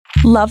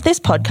Love this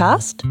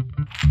podcast?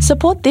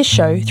 Support this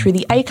show through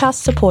the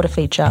Acast supporter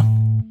feature.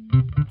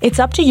 It's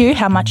up to you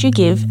how much you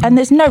give and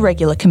there's no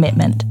regular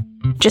commitment.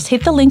 Just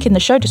hit the link in the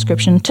show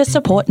description to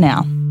support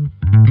now.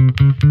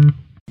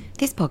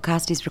 This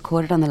podcast is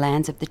recorded on the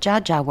lands of the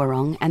Dja Dja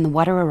Wurrung and the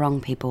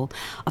Wadawurrung people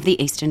of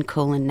the Eastern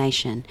Kulin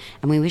Nation,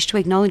 and we wish to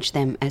acknowledge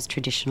them as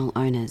traditional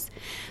owners.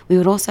 We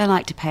would also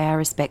like to pay our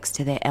respects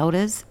to their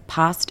elders,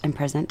 past and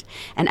present,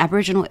 and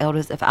Aboriginal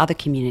elders of other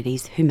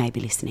communities who may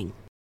be listening.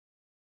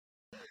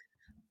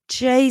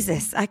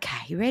 Jesus.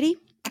 Okay, you ready?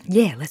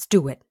 Yeah, let's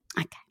do it.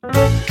 Okay.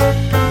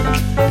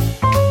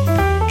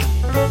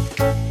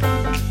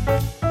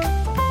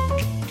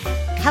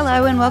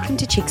 Hello and welcome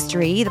to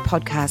Chickstery, the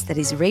podcast that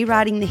is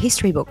rewriting the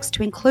history books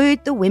to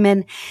include the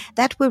women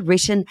that were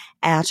written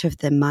out of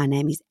them. My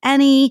name is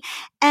Annie,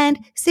 and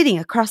sitting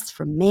across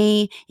from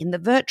me in the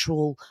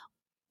virtual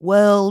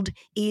world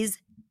is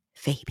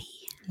Phoebe.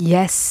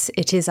 Yes,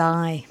 it is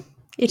I.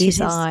 It is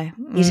I.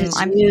 It is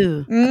you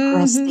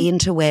across the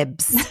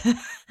interwebs.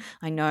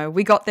 I know.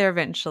 We got there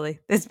eventually.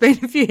 There's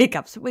been a few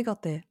hiccups, but we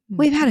got there.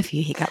 We've had a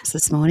few hiccups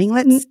this morning.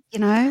 Let's,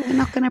 we're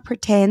not going to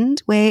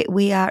pretend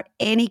we are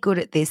any good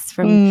at this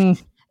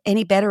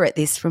any better at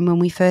this from when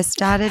we first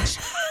started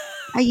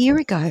a year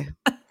ago.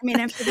 I mean,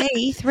 and for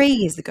me, 3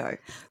 years ago.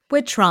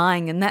 We're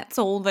trying, and that's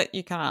all that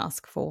you can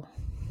ask for.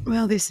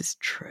 Well, this is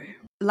true.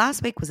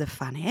 Last week was a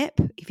fun ep.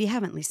 If you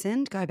haven't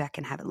listened, go back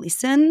and have a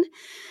listen.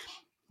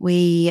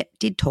 We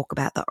did talk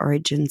about the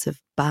origins of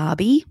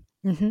Barbie.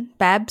 Mm-hmm.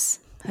 Babs,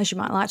 as you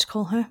might like to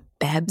call her.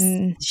 Babs.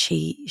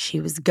 She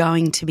was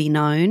going to be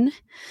known.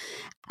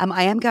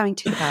 I am going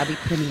to the Barbie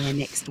premiere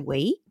next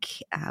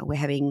week. We're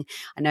having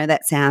 – I know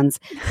that sounds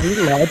a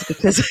little odd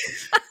because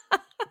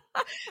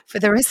for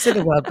the rest of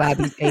the world,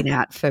 Barbie's been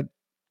out for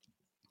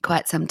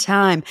quite some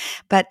time.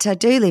 But I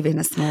do live in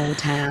a small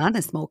town,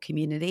 a small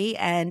community,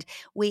 and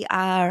we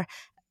are –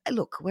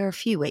 look, we're a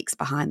few weeks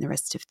behind the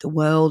rest of the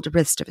world, the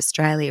rest of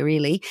Australia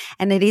really,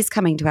 and it is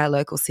coming to our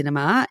local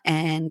cinema,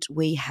 and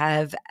we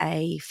have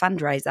a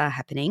fundraiser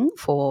happening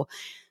for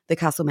the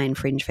Castlemaine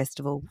Fringe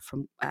Festival,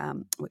 from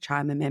which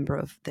I'm a member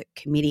of the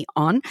committee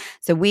on.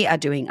 So we are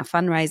doing a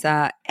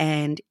fundraiser,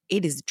 and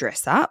it is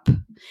dress up,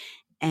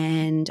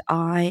 and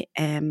I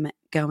am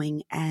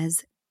going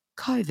as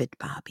COVID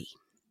Barbie.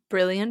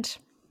 Brilliant.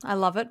 I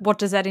love it. What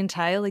does that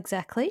entail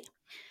exactly?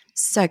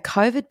 So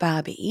COVID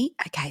Barbie,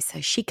 okay, so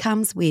she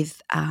comes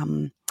with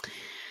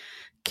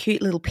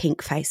cute little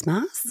pink face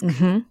mask.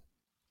 Mm-hmm.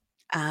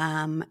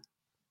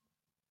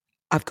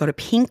 I've got a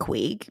pink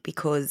wig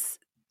because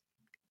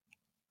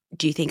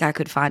do you think I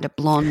could find a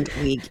blonde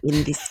wig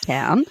in this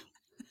town?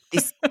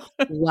 This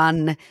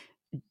one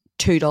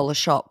 $2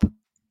 shop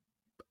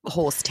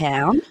horse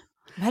town.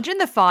 Imagine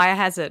the fire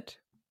hazard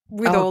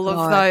with all God.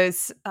 of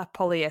those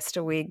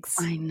polyester wigs.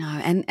 I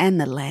know,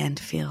 and the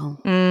landfill.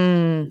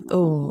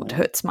 Oh, it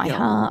hurts my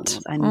heart.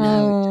 I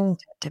know.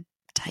 Just had to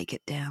take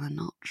it down a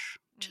notch.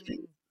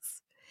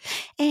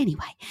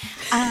 Anyway,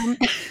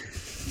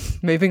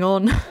 moving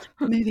on.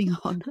 Moving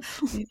on.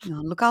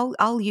 Look,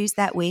 I'll use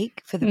that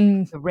wig for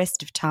the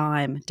rest of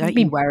time. Don't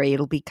you worry,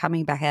 it'll be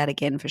coming back out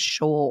again for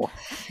sure.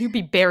 You'll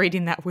be buried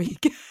in that wig.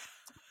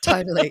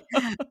 Totally.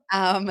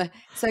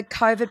 So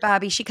COVID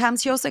Barbie, she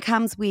also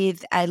comes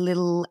with a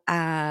little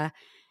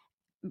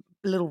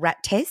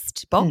rat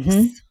test box,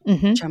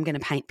 which I'm going to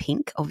paint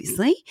pink,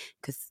 obviously,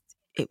 because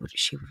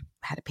she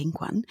had a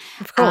pink one.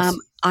 Of course.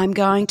 I'm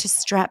going to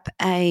strap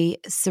a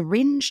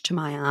syringe to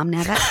my arm.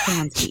 Now that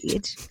sounds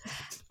weird,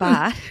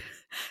 but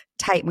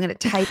I'm going to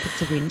tape a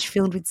syringe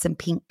filled with some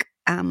pink,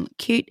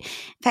 cute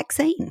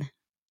vaccine.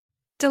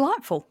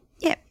 Delightful.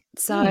 Yep.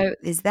 So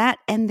there's that,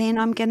 and then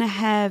I'm going to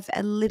have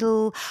I'm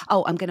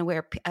going to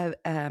wear a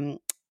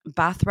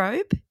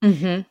bathrobe,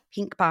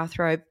 pink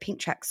bathrobe, pink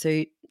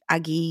tracksuit,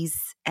 Uggies,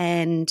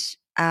 and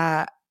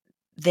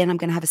then I'm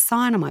going to have a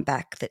sign on my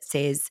back that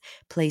says,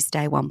 please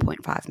stay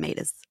 1.5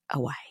 metres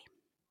away.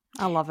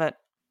 I love it.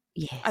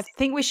 Yes. I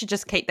think we should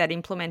just keep that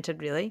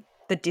implemented, really,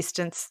 the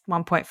distance,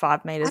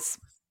 1.5 metres.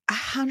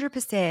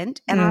 100%,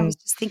 and I was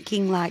just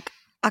thinking, like,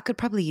 I could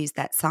probably use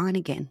that sign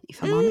again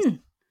if I'm honest.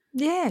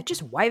 Yeah,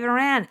 just wave it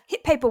around.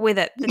 Hit people with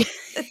it.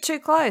 They're too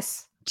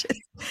close.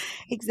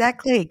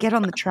 Exactly. Get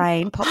on the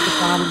train, pop the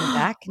sign on the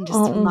back, and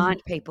just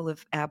remind people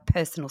of our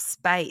personal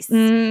space.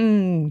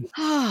 Anything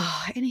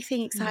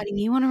exciting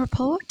you want to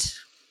report?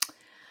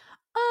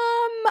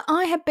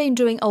 I have been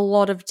doing a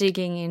lot of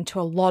digging into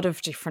a lot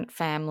of different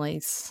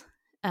families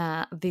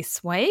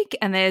this week,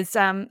 and there's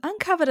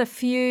uncovered a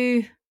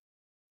few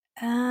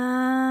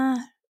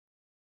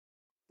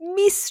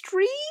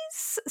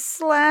mysteries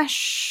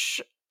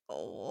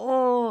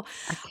uncovering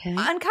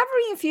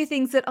a few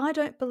things that I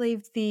don't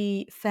believe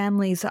the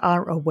families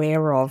are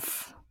aware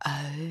of.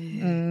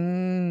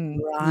 Oh,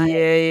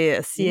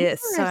 right.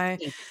 Yes. So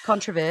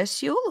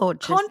controversial or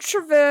just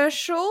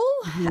controversial,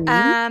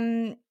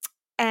 and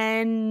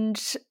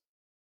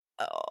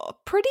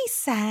pretty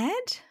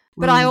sad.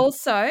 But I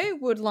also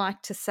would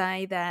like to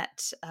say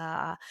that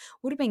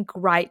would have been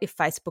great if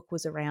Facebook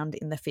was around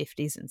in the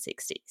 50s and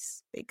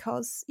 60s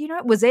because,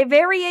 it was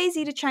very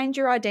easy to change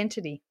your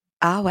identity.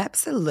 Oh,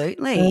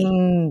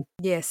 absolutely.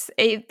 Yes.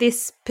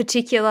 This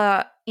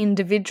particular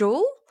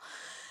individual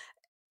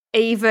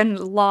even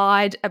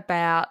lied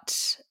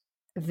about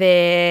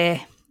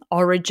their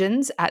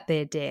origins at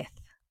their death.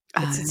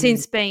 It's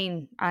since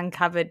been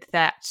uncovered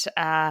that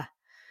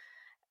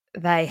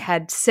they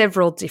had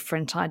several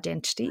different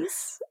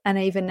identities and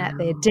even at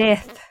their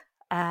death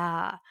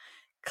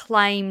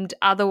claimed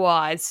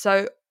otherwise.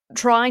 So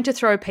trying to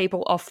throw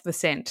people off the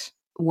scent.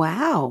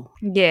 Wow.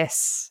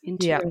 Yes.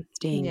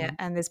 Interesting. Yeah.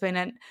 And there's been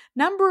a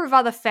number of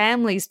other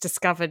families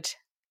discovered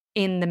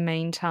in the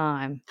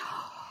meantime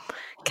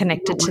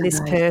connected to this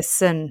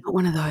person. Not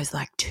one of those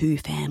like 2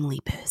 family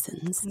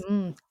persons.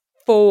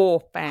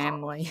 4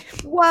 family.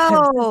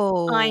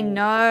 Whoa. I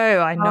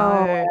know.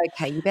 Oh,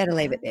 okay. You better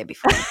leave it there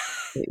before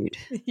food.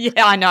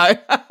 Yeah, I know.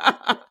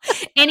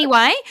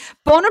 Anyway,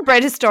 born and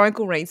bred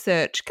historical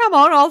research. Come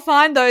on, I'll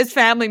find those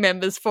family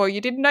members for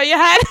you. Didn't know you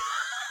had.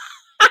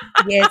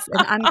 Yes,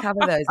 and uncover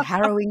those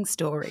harrowing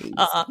stories.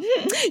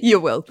 You're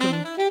welcome.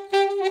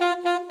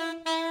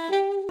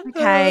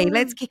 Okay,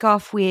 let's kick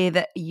off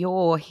with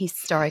your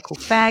historical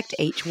fact.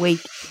 Each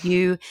week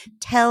you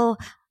tell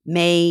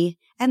me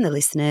and the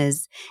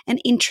listeners an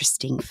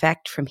interesting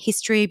fact from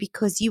history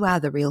because you are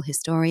the real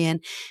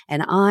historian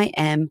and I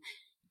am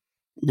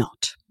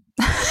not.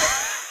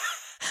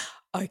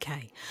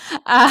 Okay.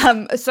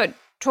 So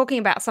talking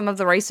about some of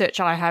the research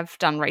I have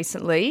done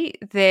recently,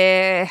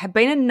 there have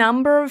been a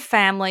number of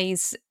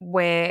families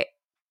where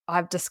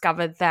I've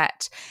discovered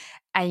that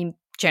a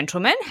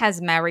gentleman has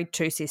married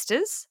 2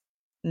 sisters,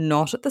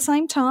 not at the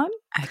same time,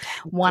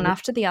 one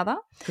after the other.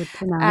 Good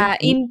to know.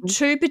 In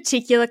 2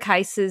 particular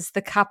cases,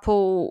 the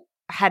couple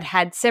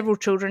had several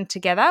children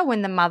together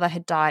when the mother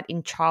had died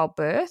in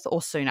childbirth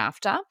or soon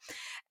after.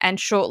 And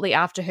shortly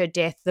after her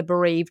death, the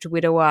bereaved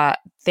widower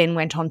then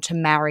went on to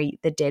marry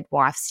the dead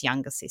wife's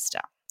younger sister.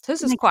 So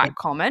this is quite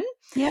common.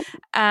 Yep.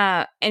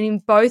 And in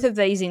both of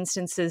these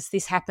instances,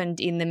 this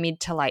happened in the mid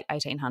to late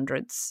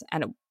 1800s.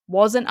 And it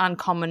wasn't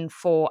uncommon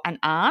for an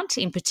aunt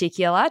in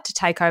particular to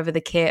take over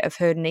the care of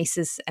her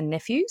nieces and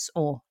nephews,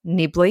 or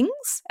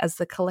nibblings, as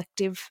the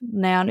collective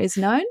noun is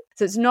known.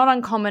 So it's not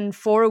uncommon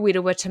for a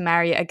widower to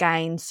marry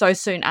again so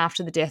soon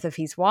after the death of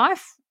his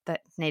wife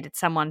that needed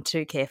someone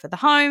to care for the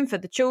home, for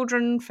the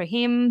children, for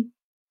him,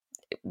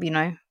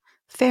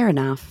 Fair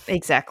enough.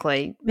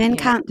 Exactly. Men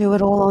can't do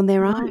it all on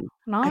their own.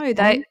 No,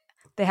 Okay.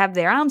 they have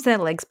their arms and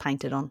their legs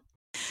painted on.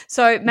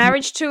 So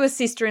marriage to a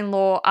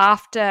sister-in-law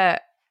after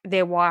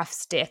their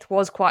wife's death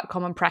was quite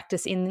common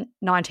practice in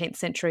 19th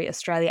century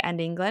Australia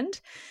and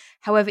England.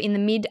 However, in the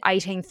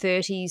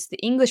mid-1830s, the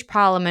English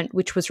Parliament,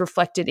 which was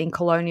reflected in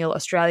colonial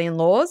Australian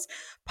laws,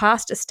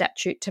 passed a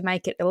statute to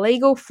make it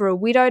illegal for a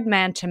widowed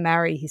man to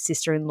marry his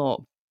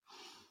sister-in-law.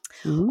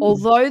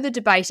 Although the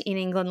debate in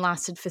England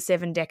lasted for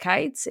 7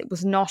 decades, it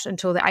was not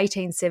until the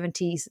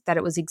 1870s that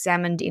it was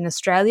examined in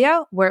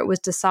Australia, where it was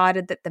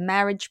decided that the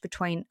marriage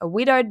between a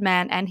widowed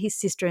man and his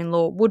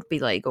sister-in-law would be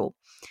legal.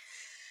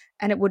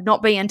 And it would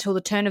not be until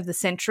the turn of the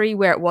century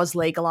where it was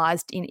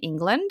legalised in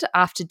England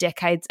after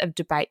decades of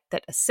debate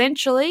that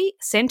essentially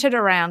centred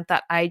around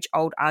that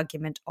age-old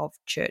argument of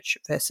church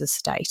versus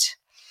state.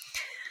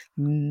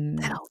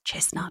 That old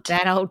chestnut.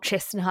 That old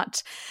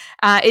chestnut.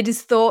 It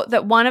is thought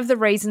that one of the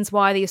reasons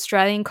why the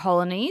Australian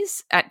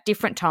colonies at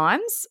different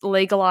times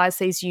legalised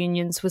these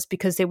unions was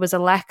because there was a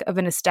lack of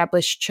an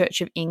established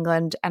Church of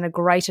England and a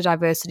greater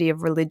diversity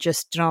of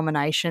religious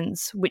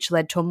denominations, which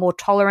led to a more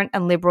tolerant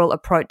and liberal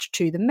approach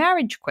to the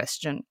marriage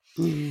question.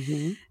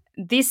 Mm-hmm.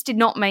 This did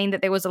not mean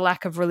that there was a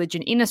lack of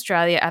religion in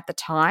Australia at the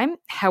time.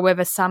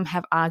 However, some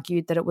have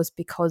argued that it was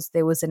because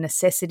there was a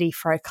necessity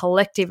for a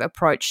collective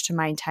approach to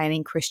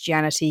maintaining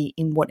Christianity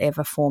in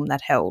whatever form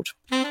that held.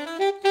 So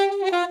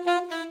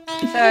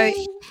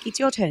it's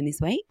your turn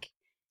this week,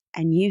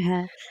 and you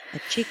have a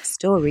chick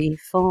story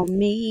for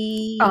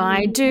me.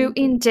 I do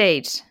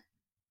indeed.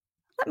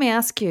 Let me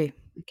ask you.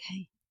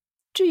 Okay.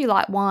 Do you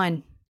like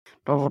wine?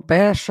 Does a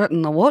bear sit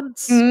in the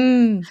woods?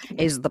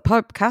 Is the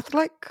Pope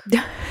Catholic?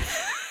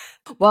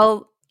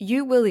 Well,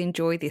 you will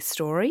enjoy this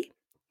story.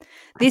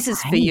 This is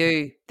for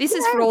you. This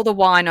is for all the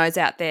winos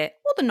out there,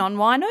 or the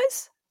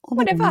non-winos,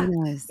 whatever.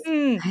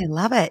 I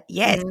love it.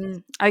 Yes.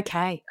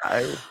 Okay.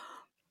 Oh.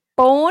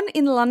 Born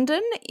in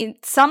London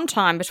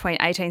sometime between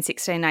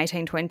 1816 and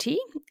 1820,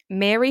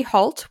 Mary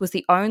Holt was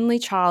the only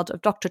child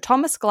of Dr.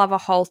 Thomas Glover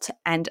Holt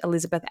and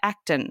Elizabeth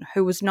Acton,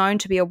 who was known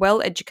to be a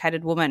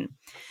well-educated woman.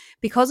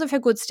 Because of her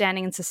good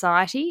standing in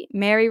society,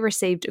 Mary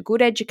received a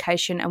good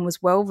education and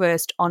was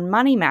well-versed on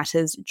money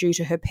matters due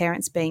to her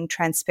parents being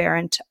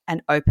transparent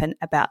and open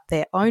about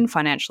their own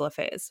financial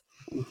affairs.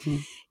 Mm-hmm.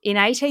 In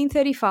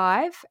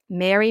 1835,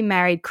 Mary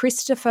married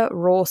Christopher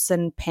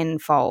Rawson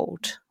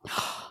Penfold.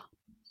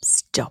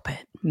 Stop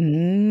it.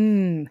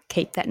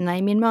 Keep that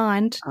name in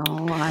mind.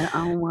 I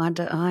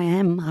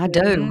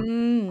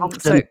do.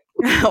 Often.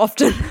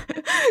 Often.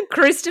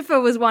 Christopher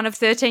was one of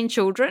 13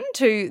 children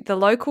to the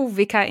local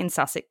vicar in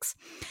Sussex.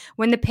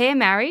 When the pair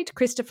married,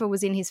 Christopher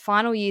was in his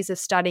final years of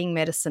studying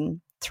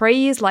medicine. 3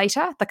 years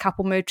later, the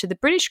couple moved to the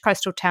British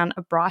coastal town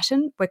of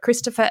Brighton, where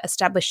Christopher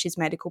established his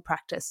medical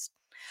practice.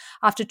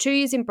 After 2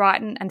 years in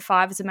Brighton and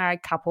 5 as a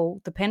married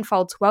couple, the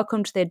Penfolds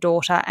welcomed their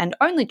daughter and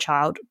only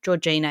child,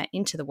 Georgina,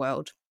 into the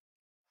world.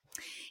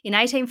 In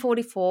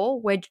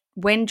 1844,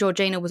 when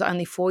Georgina was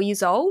only 4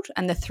 years old,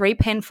 and the three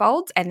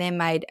Penfolds and their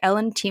maid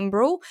Ellen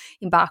Timbrell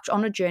embarked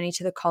on a journey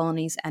to the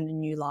colonies and a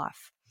new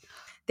life.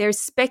 There is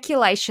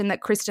speculation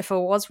that Christopher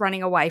was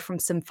running away from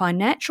some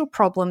financial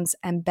problems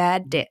and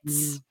bad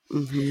debts.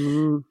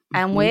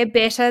 And where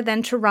better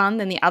than to run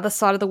than the other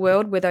side of the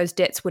world where those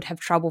debts would have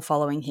trouble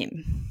following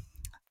him.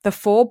 The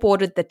four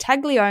boarded the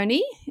Taglioni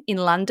in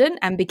London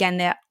and began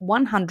their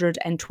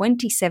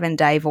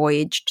 127-day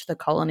voyage to the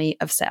colony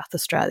of South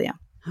Australia.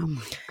 Oh,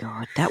 my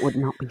God, that would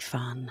not be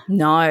fun.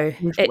 No.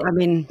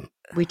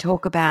 We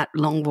talk about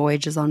long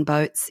voyages on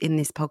boats in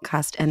this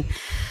podcast and,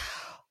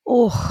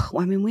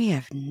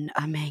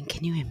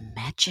 can you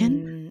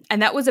imagine?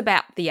 And that was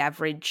about the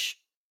average,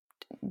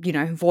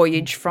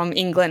 voyage from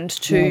England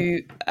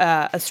to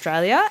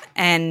Australia.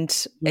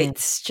 And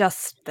it's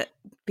just that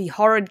be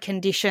horrid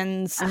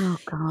conditions. Oh,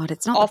 God,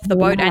 it's not off the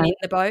boat and in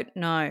the boat.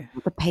 No.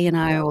 Not the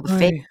P&O or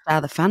the Fair,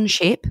 the fun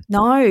ship.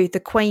 No, the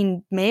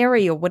Queen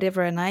Mary or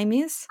whatever her name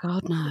is.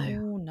 God, no.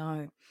 Oh,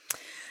 no.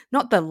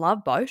 Not the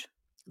Love Boat.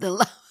 The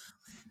love.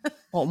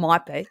 Well, it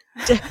might be.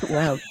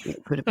 Well,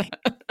 it could have been.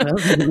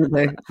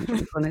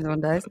 One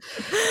of those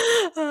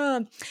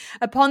days.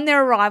 Upon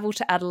their arrival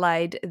to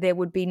Adelaide, there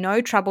would be no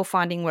trouble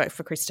finding work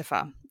for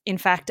Christopher. In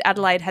fact,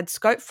 Adelaide had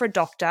scope for a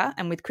doctor,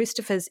 and with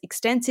Christopher's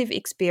extensive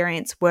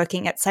experience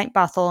working at St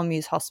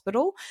Bartholomew's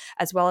Hospital,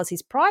 as well as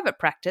his private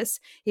practice,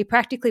 he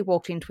practically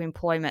walked into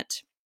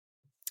employment.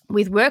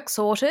 With work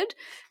sorted,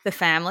 the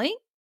family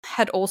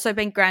had also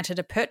been granted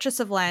a purchase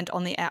of land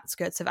on the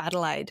outskirts of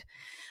Adelaide.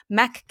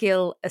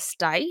 MacGill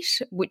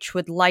Estate, which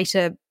would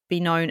later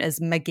be known as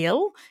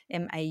McGill,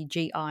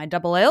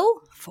 Magill,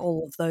 for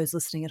all of those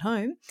listening at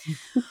home,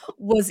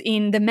 was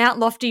in the Mount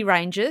Lofty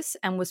Ranges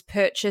and was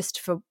purchased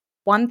for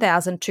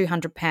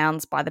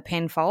 £1,200 by the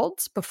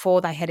Penfolds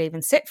before they had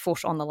even set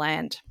foot on the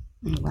land.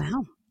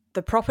 Wow.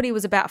 The property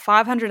was about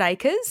 500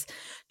 acres,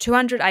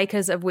 200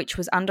 acres of which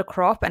was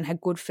undercrop and had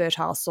good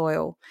fertile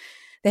soil.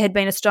 There had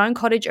been a stone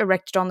cottage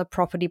erected on the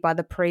property by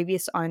the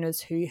previous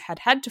owners who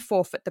had to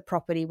forfeit the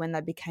property when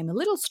they became a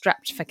little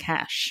strapped for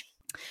cash.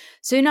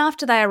 Soon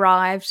after they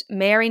arrived,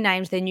 Mary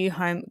named their new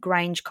home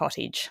Grange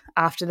Cottage,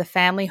 after the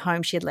family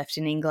home she had left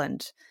in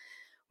England.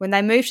 When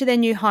they moved to their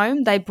new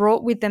home, they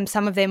brought with them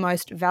some of their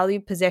most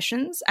valued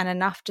possessions and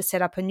enough to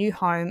set up a new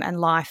home and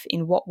life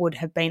in what would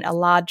have been a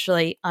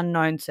largely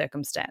unknown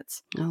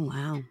circumstance. Oh,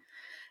 wow.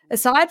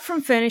 Aside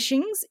from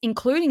furnishings,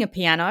 including a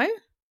piano,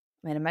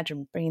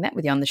 imagine bringing that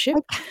with you on the ship.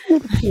 A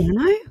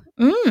piano?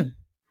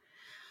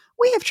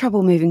 We have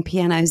trouble moving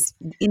pianos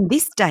in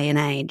this day and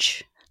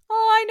age. Oh,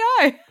 I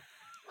know.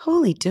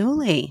 Holy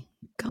dooly.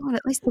 God,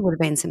 at least there would have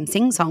been some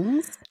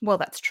sing-songs. Well,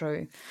 that's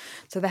true.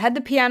 So they had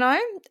the piano.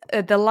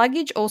 The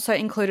luggage also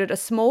included a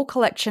small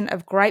collection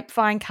of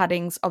grapevine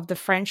cuttings of the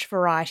French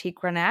variety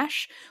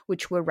Grenache,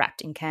 which were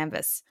wrapped in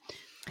canvas.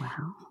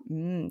 Wow.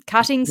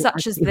 Cuttings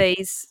such as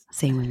these.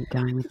 Seeing where you're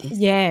going with this.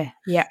 Yeah.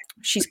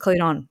 She's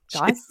clued on,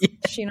 guys.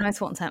 She knows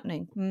what's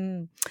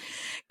happening.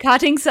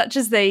 Cuttings such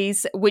as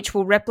these, which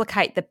will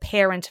replicate the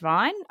parent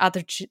vine, are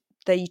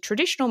the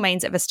traditional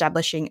means of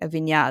establishing a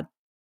vineyard.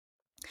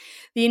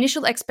 The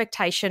initial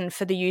expectation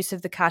for the use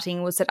of the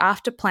cutting was that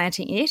after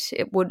planting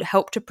it would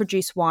help to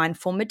produce wine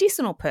for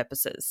medicinal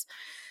purposes.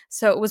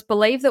 So it was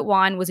believed that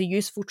wine was a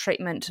useful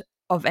treatment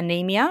of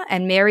anemia,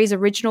 and Mary's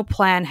original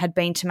plan had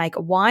been to make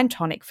a wine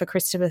tonic for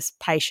Christopher's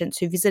patients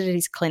who visited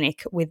his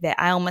clinic with their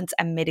ailments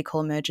and medical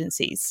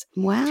emergencies.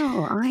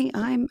 Wow,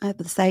 I'm at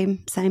the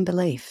same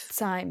belief.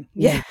 Same,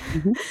 yeah.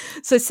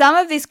 So some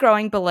of this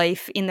growing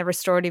belief in the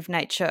restorative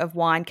nature of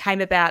wine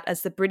came about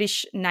as the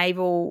British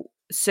naval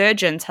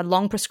surgeons had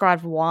long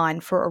prescribed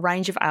wine for a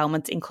range of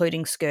ailments,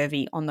 including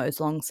scurvy, on those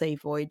long sea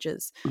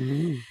voyages.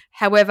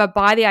 However,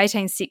 by the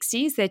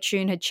 1860s, their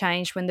tune had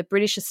changed when the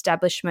British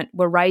establishment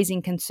were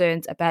raising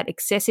concerns about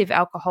excessive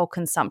alcohol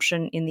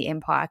consumption in the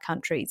Empire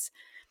countries.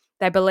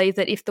 They believed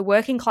that if the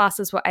working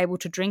classes were able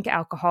to drink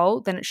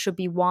alcohol, then it should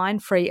be wine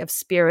free of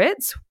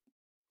spirits,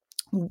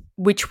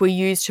 which were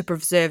used to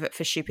preserve it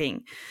for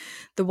shipping.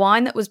 The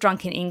wine that was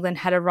drunk in England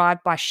had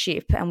arrived by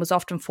ship and was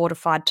often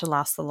fortified to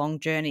last the long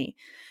journey.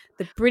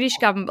 The British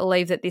government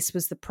believed that this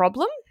was the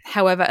problem.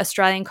 However,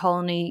 Australian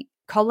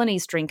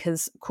colonies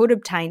drinkers could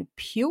obtain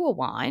pure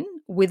wine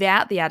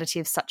without the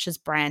additives such as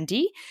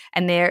brandy,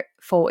 and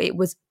therefore it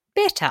was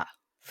better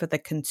for the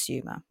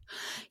consumer.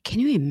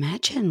 Can you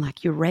imagine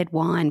like your red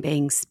wine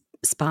being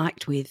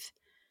spiked with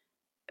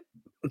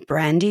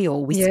brandy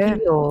or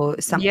whiskey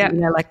or something,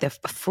 like the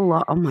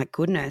full, oh my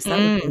goodness, that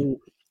would be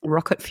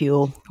rocket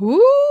fuel.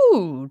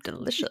 Ooh,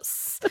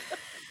 delicious.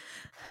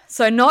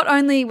 So not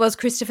only was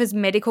Christopher's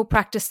medical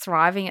practice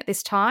thriving at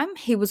this time,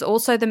 he was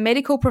also the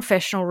medical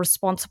professional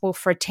responsible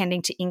for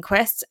attending to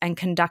inquests and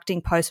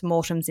conducting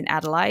post-mortems in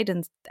Adelaide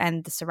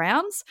and the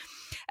surrounds,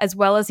 as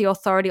well as the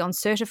authority on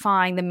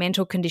certifying the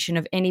mental condition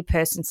of any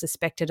person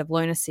suspected of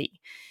lunacy.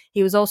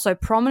 He was also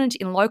prominent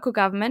in local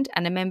government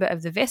and a member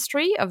of the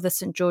vestry of the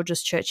St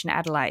George's Church in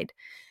Adelaide.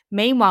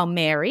 Meanwhile,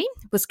 Mary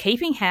was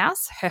keeping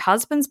house, her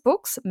husband's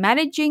books,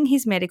 managing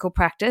his medical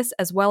practice,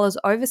 as well as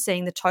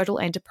overseeing the total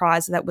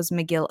enterprise that was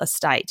McGill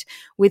Estate,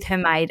 with her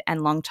maid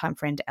and longtime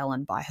friend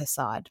Ellen by her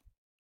side.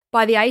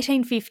 By the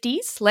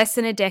 1850s, less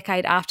than a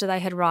decade after they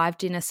had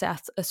arrived in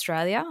South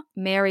Australia,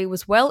 Mary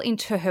was well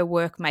into her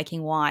work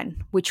making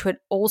wine, which had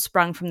all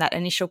sprung from that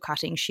initial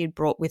cutting she had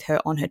brought with her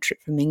on her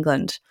trip from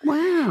England.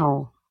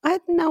 Wow. I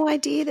had no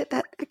idea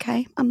that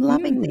okay, I'm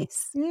loving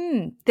this.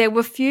 There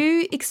were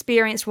few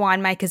experienced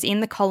winemakers in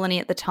the colony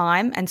at the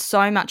time, and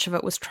so much of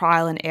it was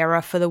trial and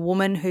error for the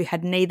woman who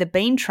had neither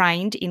been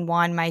trained in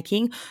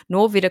winemaking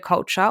nor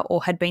viticulture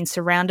or had been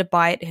surrounded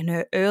by it in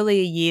her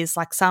earlier years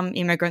like some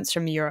immigrants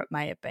from Europe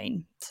may have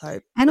been.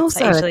 So, And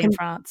also Italy and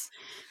France.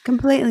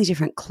 Completely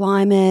different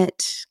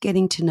climate,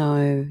 getting to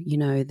know,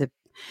 the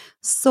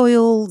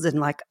soils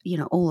and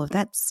all of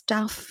that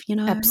stuff,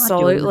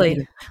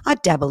 Absolutely. I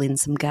dabble in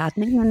some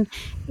gardening and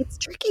it's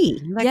tricky.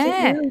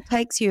 It really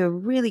takes you a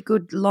really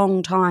good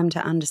long time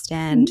to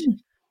understand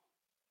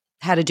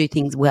how to do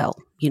things well,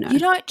 You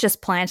don't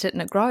just plant it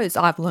and it grows,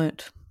 I've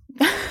learnt.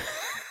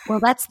 Well,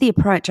 that's the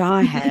approach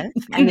I have,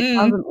 and it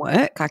doesn't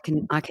work. I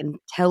can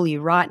tell you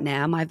right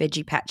now, my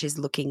veggie patch is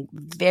looking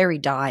very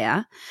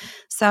dire.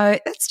 So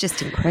that's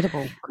just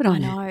incredible. Good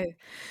on you. I know.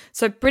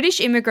 So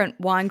British immigrant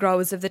wine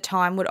growers of the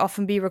time would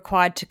often be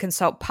required to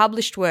consult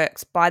published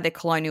works by their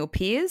colonial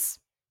peers,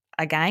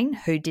 again,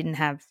 who didn't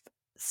have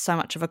so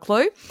much of a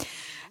clue.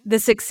 The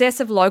success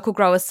of local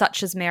growers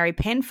such as Mary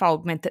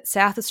Penfold meant that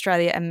South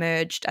Australia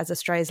emerged as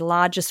Australia's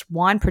largest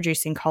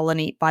wine-producing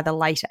colony by the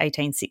late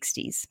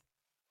 1860s.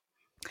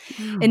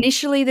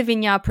 Initially, the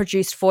vineyard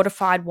produced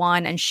fortified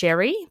wine and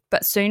sherry,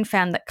 but soon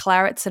found that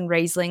clarets and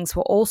Rieslings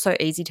were also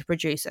easy to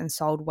produce and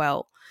sold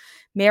well.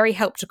 Mary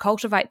helped to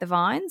cultivate the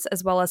vines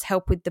as well as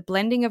help with the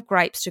blending of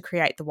grapes to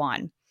create the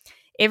wine.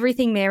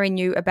 Everything Mary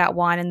knew about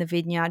wine in the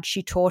vineyard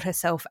she taught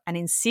herself and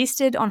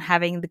insisted on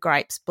having the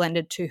grapes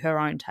blended to her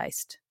own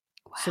taste.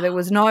 Wow. So there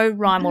was no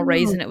rhyme or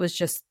reason. It was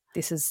just,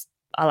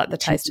 I like the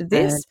taste of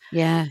this.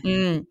 Yeah.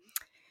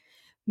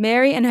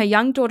 Mary and her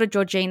young daughter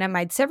Georgina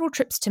made several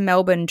trips to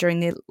Melbourne during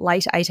the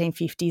late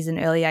 1850s and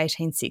early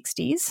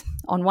 1860s.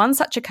 On one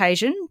such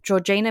occasion,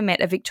 Georgina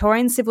met a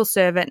Victorian civil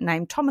servant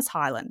named Thomas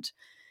Hyland.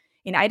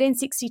 In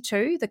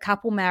 1862, the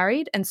couple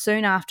married, and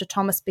soon after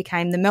Thomas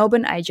became the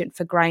Melbourne agent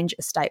for Grange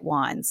Estate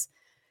Wines.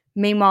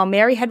 Meanwhile,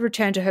 Mary had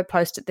returned to her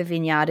post at the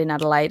vineyard in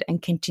Adelaide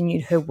and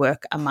continued her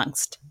work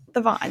amongst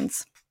the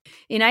vines.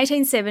 In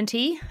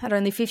 1870, at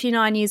only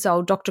 59 years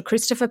old, Dr.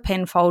 Christopher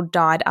Penfold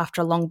died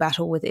after a long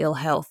battle with ill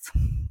health.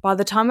 By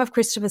the time of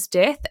Christopher's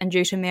death, and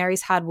due to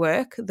Mary's hard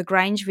work, the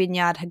Grange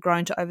vineyard had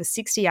grown to over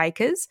 60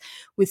 acres,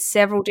 with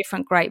several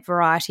different grape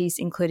varieties,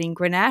 including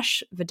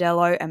Grenache,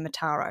 Verdelho and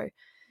Mataro.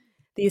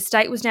 The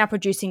estate was now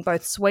producing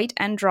both sweet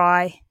and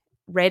dry,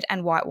 red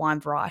and white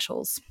wine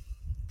varietals.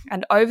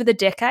 And over the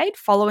decade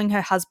following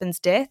her husband's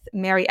death,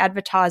 Mary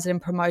advertised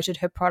and promoted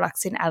her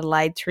products in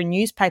Adelaide through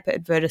newspaper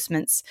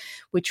advertisements,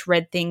 which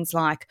read things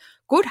like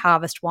 "Good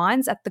Harvest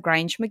Wines at the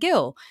Grange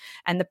McGill,"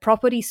 and the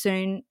property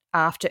soon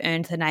after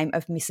earned the name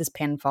of Mrs.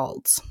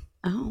 Penfold's.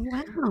 Oh,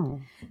 wow.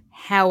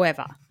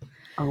 However,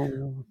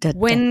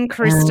 when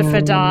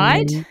Christopher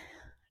died,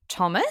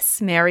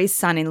 Thomas, Mary's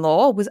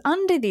son-in-law, was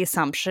under the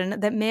assumption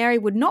that Mary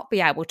would not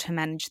be able to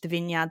manage the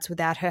vineyards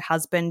without her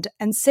husband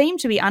and seemed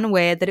to be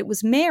unaware that it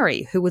was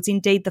Mary who was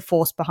indeed the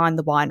force behind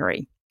the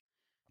winery.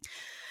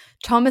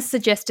 Thomas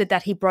suggested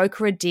that he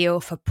broker a deal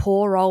for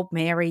poor old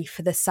Mary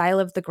for the sale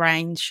of the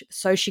Grange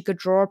so she could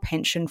draw a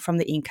pension from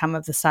the income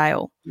of the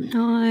sale.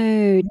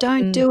 No,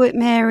 don't do it,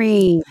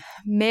 Mary.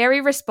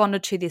 Mary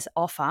responded to this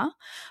offer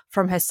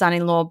from her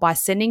son-in-law by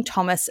sending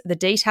Thomas the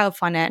detailed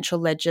financial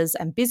ledgers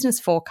and business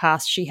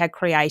forecasts she had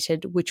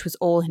created, which was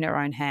all in her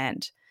own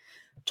hand.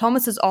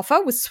 Thomas's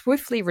offer was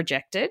swiftly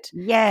rejected.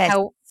 Yes.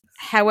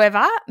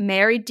 However,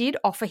 Mary did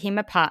offer him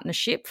a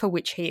partnership for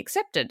which he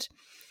accepted.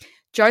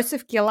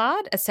 Joseph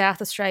Gillard, a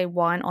South Australian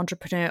wine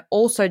entrepreneur,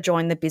 also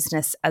joined the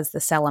business as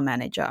the cellar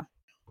manager.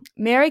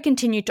 Mary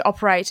continued to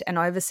operate and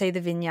oversee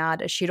the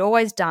vineyard as she'd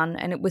always done,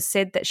 and it was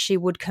said that she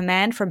would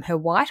command from her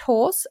white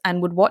horse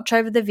and would watch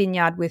over the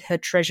vineyard with her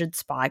treasured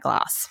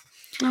spyglass.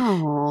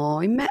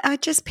 Oh, I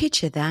just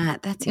picture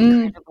that. That's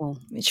incredible.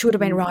 She would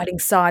have been riding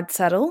side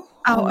saddle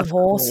on the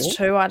horse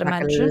too, I'd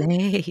imagine.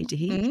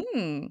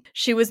 Lady.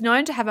 She was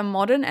known to have a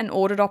modern and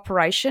ordered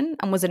operation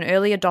and was an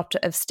early adopter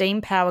of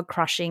steam-powered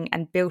crushing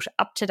and built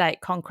up-to-date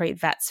concrete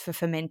vats for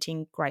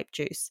fermenting grape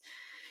juice.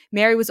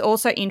 Mary was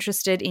also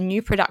interested in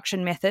new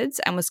production methods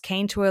and was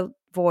keen to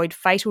avoid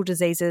fatal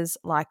diseases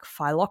like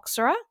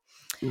phylloxera,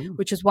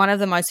 which is one of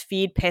the most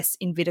feared pests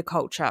in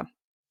viticulture.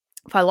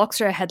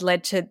 phylloxera had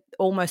led to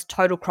almost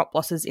total crop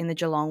losses in the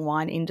Geelong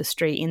wine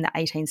industry in the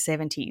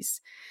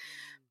 1870s.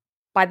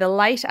 By the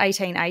late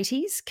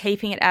 1880s,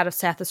 keeping it out of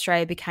South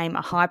Australia became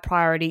a high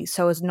priority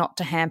so as not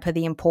to hamper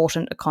the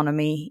important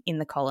economy in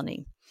the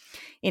colony.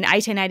 In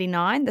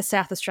 1889, the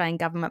South Australian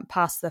government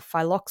passed the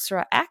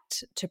Phylloxera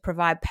Act to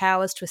provide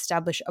powers to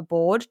establish a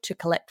board to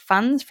collect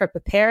funds for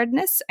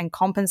preparedness and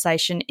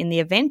compensation in the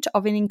event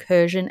of an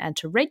incursion and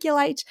to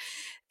regulate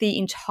the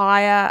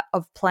entire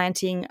of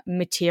planting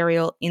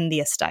material in the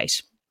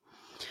estate.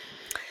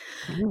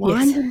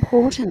 Wine's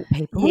important,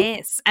 people.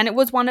 Yes, and it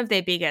was one of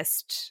their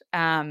biggest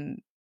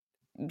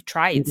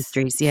trades.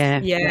 Industries, yeah.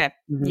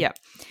 Yeah.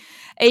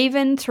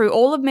 Even through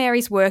all of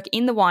Mary's work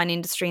in the wine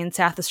industry in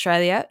South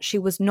Australia, she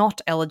was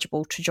not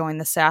eligible to join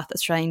the South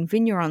Australian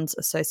Vignerons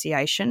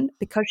Association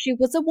because she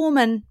was a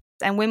woman,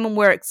 and women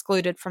were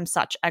excluded from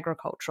such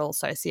agricultural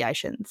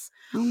associations.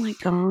 Oh my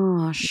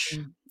gosh.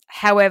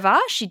 However,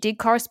 she did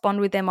correspond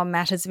with them on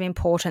matters of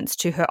importance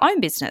to her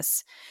own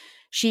business.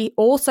 She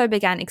also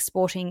began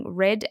exporting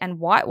red and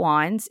white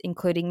wines,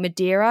 including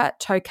Madeira,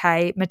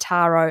 Tokay,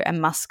 Mataro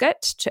and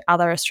Muscat, to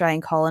other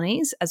Australian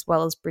colonies, as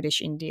well as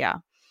British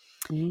India.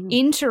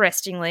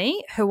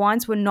 Interestingly, her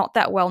wines were not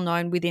that well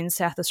known within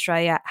South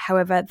Australia.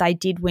 However, they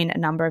did win a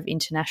number of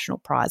international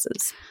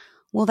prizes.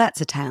 Well,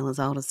 that's a tale as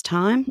old as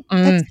time.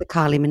 That's the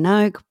Kylie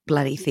Minogue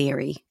bloody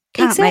theory.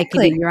 Can't make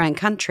it in your own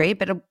country,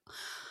 but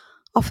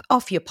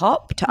off your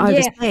pop to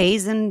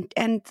overseas and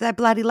they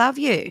bloody love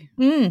you.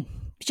 You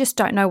just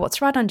don't know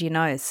what's right under your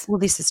nose. Well,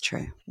 this is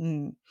true.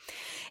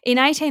 In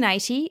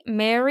 1880,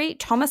 Mary,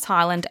 Thomas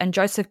Hyland and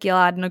Joseph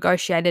Gillard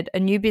negotiated a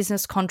new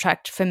business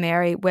contract for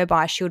Mary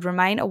whereby she would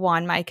remain a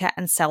winemaker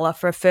and seller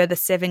for a further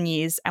 7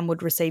 years and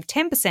would receive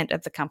 10%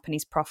 of the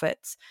company's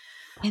profits.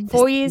 10%.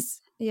 4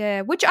 years,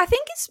 which I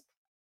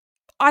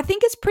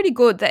think is pretty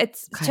good. That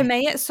it's to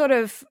me, it sort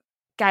of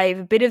gave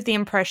a bit of the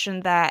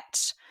impression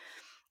that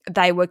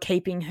they were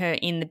keeping her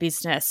in the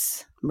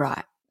business.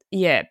 Right.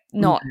 Yeah,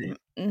 not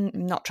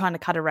trying to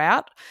cut her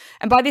out.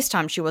 And by this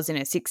time she was in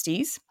her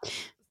 60s.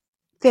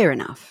 Fair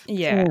enough.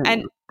 Yeah.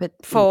 But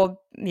for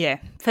the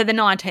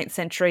 19th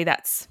century,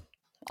 that's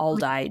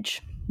old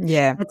age.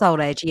 Yeah. That's old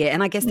age, yeah.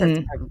 And I guess that's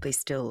probably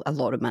still a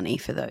lot of money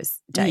for those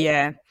days.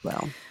 Yeah.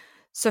 Well.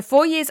 So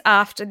 4 years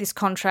after this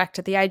contract,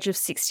 at the age of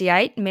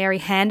 68, Mary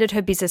handed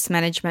her business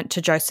management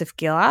to Joseph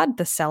Gillard,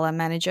 the cellar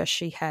manager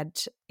she had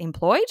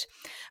employed,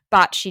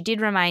 but she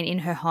did remain in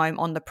her home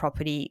on the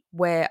property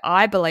where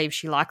I believe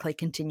she likely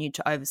continued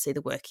to oversee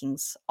the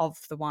workings of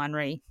the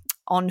winery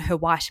on her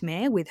white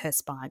mare with her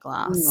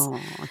spyglass.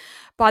 Aww.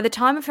 By the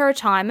time of her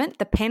retirement,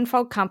 the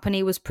Penfold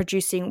company was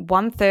producing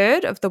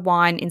 1/3 of the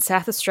wine in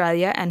South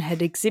Australia and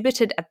had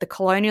exhibited at the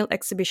Colonial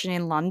Exhibition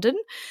in London,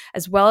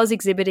 as well as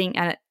exhibiting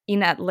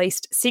in at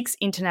least 6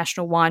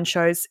 international wine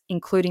shows,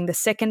 including the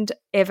second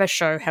ever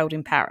show held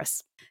in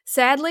Paris.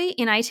 Sadly,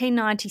 in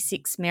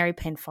 1896, Mary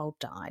Penfold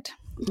died.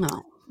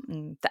 Oh.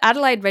 The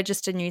Adelaide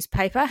Register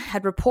newspaper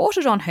had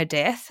reported on her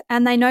death,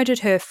 and they noted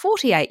her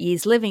 48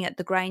 years living at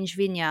the Grange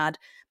Vineyard,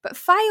 but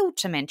failed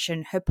to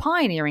mention her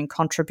pioneering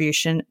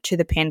contribution to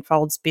the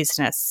Penfolds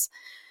business.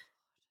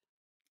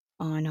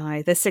 I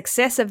know, the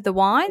success of the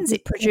wines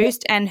it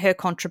produced and her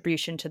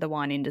contribution to the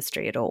wine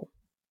industry at all.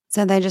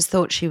 So they just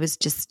thought she was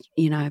just,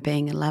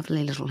 being a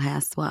lovely little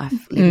housewife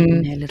living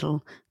in her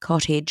little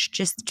cottage,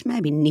 just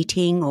maybe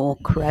knitting or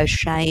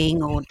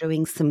crocheting or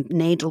doing some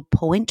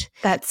needlepoint.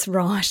 That's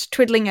right,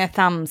 twiddling her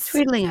thumbs.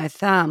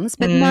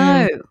 But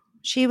no,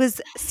 she was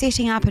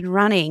setting up and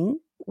running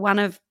one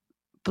of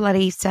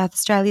bloody South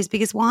Australia's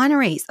biggest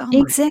wineries. Oh,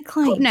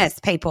 exactly. My goodness,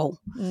 people.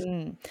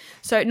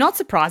 So not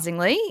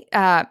surprisingly,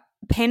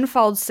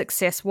 Penfold's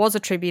success was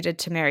attributed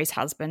to Mary's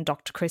husband,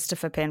 Dr.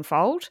 Christopher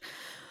Penfold.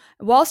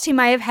 Whilst he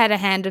may have had a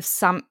hand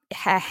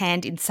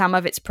in some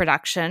of its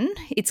production,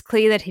 it's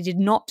clear that he did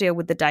not deal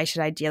with the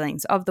day-to-day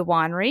dealings of the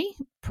winery,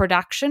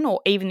 production, or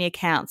even the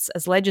accounts,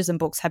 as ledgers and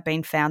books have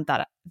been found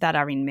that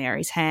are in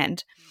Mary's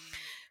hand.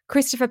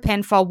 Christopher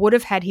Penfold would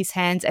have had his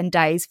hands and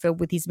days filled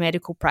with his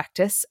medical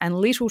practice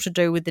and little to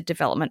do with the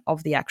development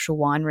of the actual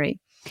winery.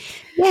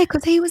 Yeah,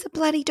 because he was a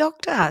bloody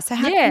doctor, so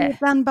how can he have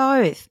done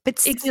both? But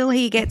still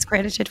he gets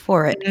credited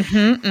for it.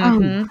 Oh,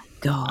 my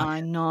God.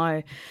 I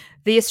know.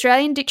 The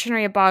Australian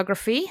Dictionary of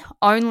Biography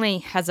only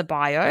has a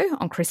bio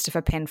on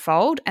Christopher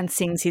Penfold and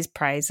sings his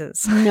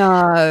praises.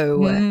 No.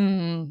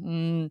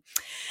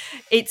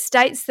 It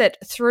states that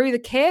through the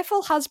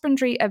careful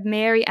husbandry of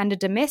Mary and a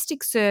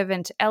domestic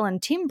servant, Ellen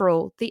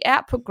Timbrell, the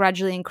output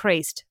gradually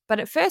increased. But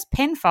at first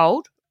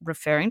Penfold,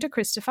 referring to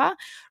Christopher,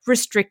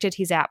 restricted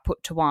his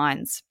output to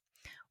wines,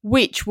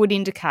 which would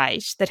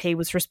indicate that he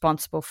was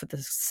responsible for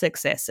the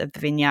success of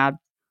the vineyard.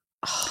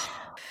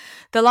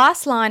 The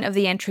last line of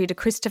the entry to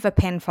Christopher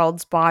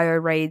Penfold's bio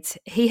reads,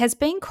 "He has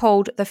been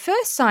called the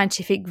first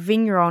scientific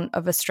vigneron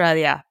of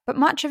Australia, but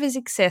much of his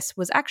success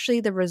was actually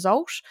the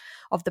result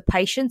of the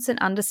patience and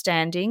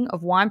understanding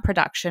of wine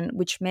production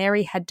which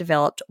Mary had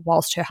developed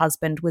whilst her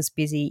husband was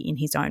busy in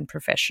his own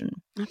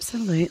profession."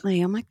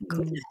 Absolutely. Oh, my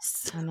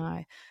goodness. I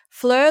know.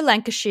 Fleur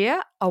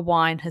Lancashire, a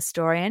wine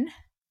historian,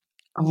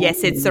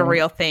 Yes, it's a Oh,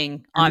 real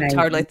thing. I'm amazing.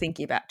 totally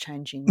thinking about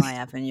changing my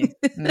avenue.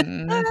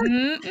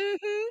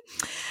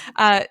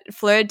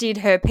 Fleur did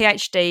her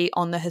PhD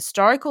on the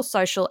historical,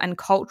 social and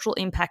cultural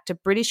impact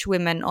of British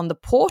women on the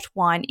port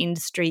wine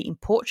industry in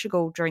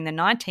Portugal during the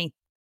 18th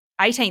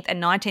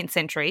and 19th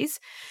centuries.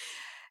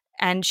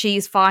 And she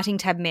is fighting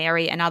to have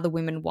Mary and other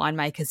women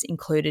winemakers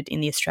included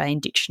in the Australian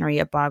Dictionary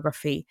of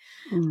Biography.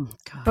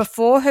 Gosh.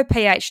 Before her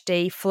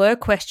PhD, Fleur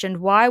questioned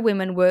why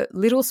women were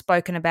little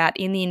spoken about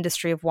in the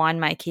industry of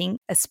winemaking,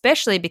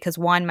 especially because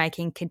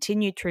winemaking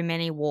continued through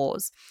many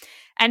wars.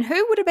 And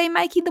who would have been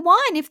making the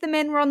wine if the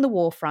men were on the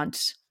war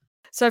front?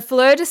 So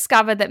Fleur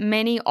discovered that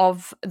many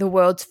of the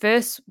world's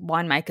first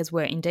winemakers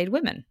were indeed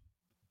women.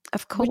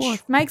 Of course.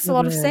 Which makes a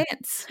lot of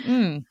sense.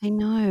 I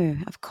know,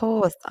 of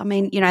course. I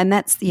mean, and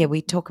that's,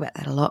 we talk about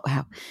that a lot,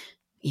 how,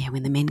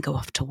 when the men go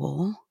off to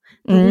war,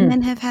 the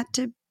women have had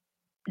to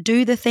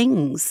do the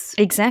things.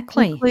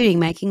 Exactly. Including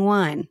making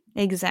wine.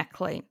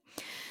 Exactly.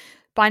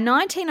 By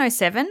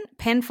 1907,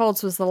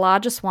 Penfold's was the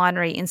largest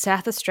winery in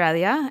South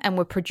Australia and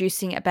were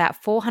producing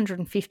about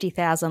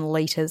 450,000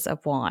 litres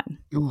of wine.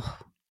 Oh.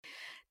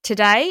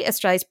 Today,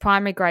 Australia's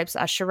primary grapes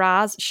are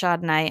Shiraz,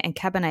 Chardonnay and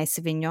Cabernet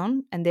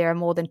Sauvignon, and there are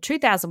more than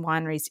 2,000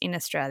 wineries in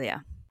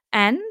Australia.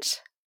 And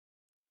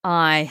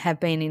I have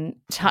been in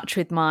touch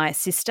with my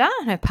sister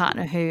and her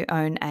partner who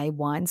own a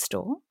wine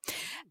store.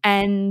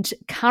 And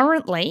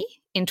currently,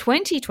 in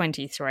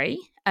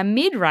 2023, a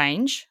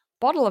mid-range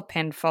bottle of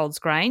Penfold's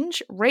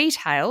Grange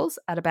retails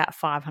at about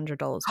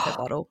 $500 per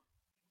bottle.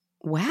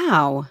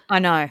 Wow. I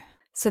know.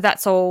 So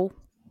that's all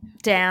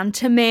down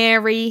to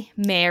Mary.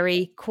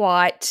 Mary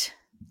quite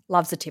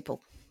loves a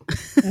tipple.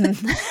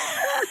 It's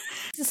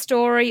the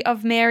story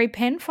of Mary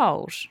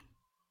Penfold.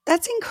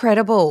 That's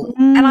incredible.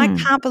 And I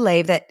can't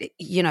believe that,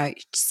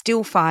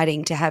 still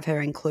fighting to have her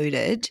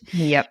included.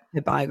 Yep.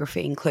 Her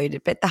biography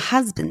included. But the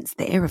husband's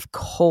there, of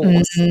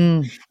course.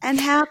 And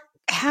how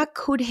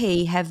could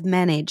he have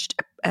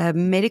managed a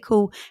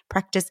medical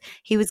practice?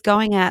 He was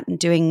going out and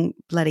doing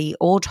bloody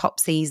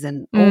autopsies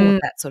and all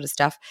of that sort of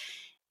stuff.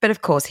 But,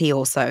 of course, he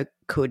also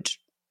could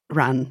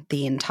run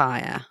the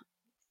entire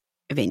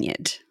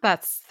vineyard.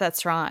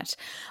 That's right.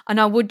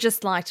 And I would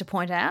just like to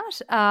point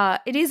out,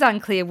 it is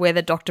unclear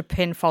whether Dr.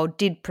 Penfold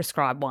did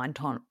prescribe wine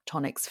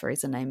tonics for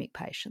his anemic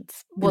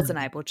patients. Wasn't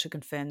able to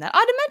confirm that.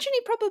 I'd imagine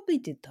he probably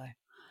did, though.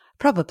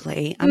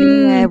 Probably. I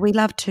mean, we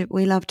love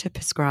to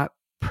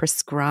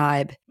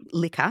prescribe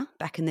liquor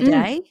back in the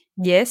day.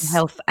 Yes.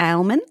 Health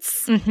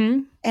ailments.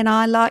 And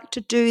I like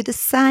to do the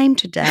same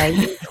today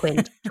in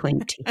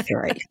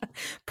 2023.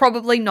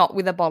 Probably not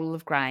with a bottle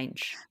of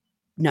Grange.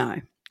 No.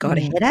 Got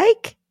a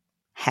headache?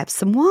 Have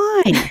some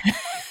wine.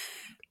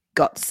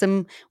 Got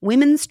some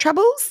women's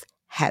troubles?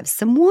 Have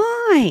some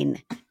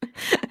wine.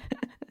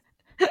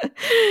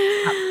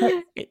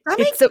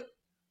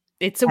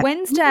 It's a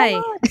Wednesday.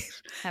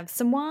 Have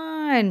some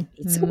wine.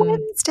 It's a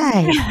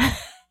Wednesday.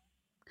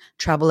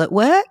 Trouble at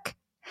work?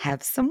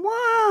 Have some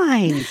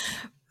wine.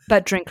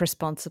 But drink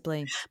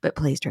responsibly. But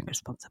please drink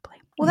responsibly.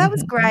 Well, that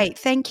was great.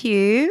 Thank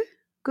you.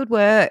 Good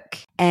work.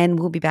 And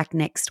we'll be back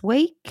next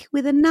week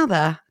with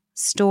another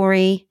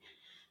story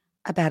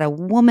about a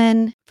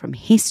woman from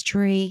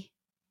history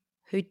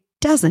who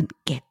doesn't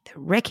get the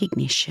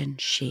recognition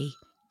she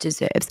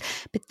deserves.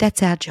 But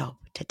that's our job,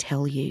 to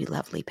tell you,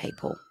 lovely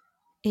people.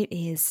 It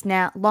is.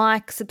 Now,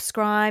 like,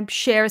 subscribe,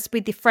 share us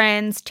with your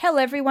friends, tell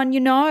everyone you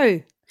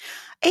know.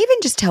 Even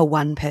just tell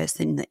one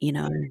person that you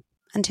know.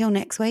 Until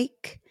next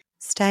week,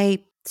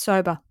 stay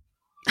sober.